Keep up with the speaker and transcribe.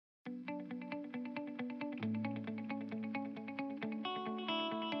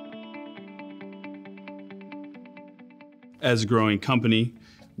As a growing company,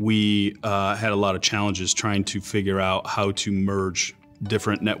 we had a lot of challenges trying to figure out how to merge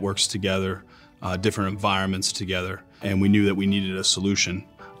different networks together, different environments together. And we knew that we needed a solution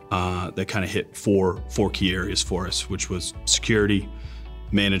that kind of hit four key areas for us, which was security,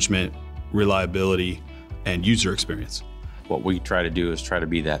 management, reliability, and user experience. What we try to do is try to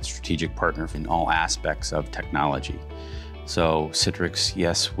be that strategic partner in all aspects of technology. So Citrix,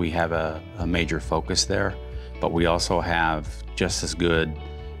 yes, we have a major focus there, but we also have just as good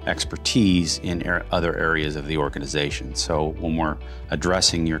expertise in other areas of the organization. So when we're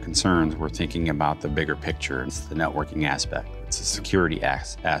addressing your concerns, we're thinking about the bigger picture. It's the networking aspect, it's the security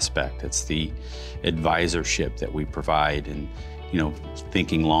aspect, it's the advisorship that we provide, and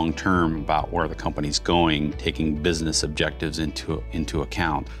thinking long-term about where the company's going, taking business objectives into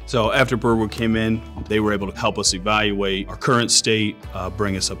account. So after Burwood came in, they were able to help us evaluate our current state,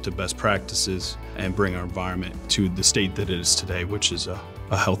 bring us up to best practices, and bring our environment to the state that it is today, which is a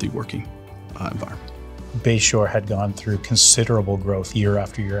healthy working environment. Bayshore had gone through considerable growth year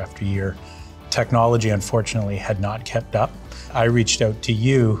after year after year. Technology, unfortunately, had not kept up. I reached out to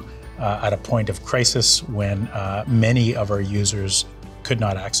you at a point of crisis when many of our users could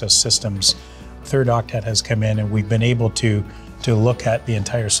not access systems. Third Octet has come in, and we've been able to look at the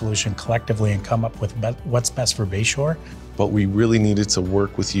entire solution collectively and come up with what's best for Bayshore. But we really needed to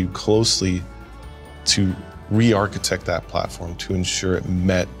work with you closely to re-architect that platform to ensure it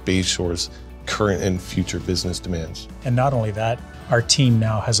met Bayshore's current and future business demands. And not only that, our team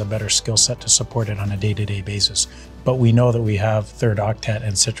now has a better skill set to support it on a day-to-day basis. But we know that we have Third Octet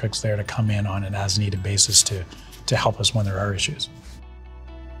and Citrix there to come in on an as-needed basis to help us when there are issues.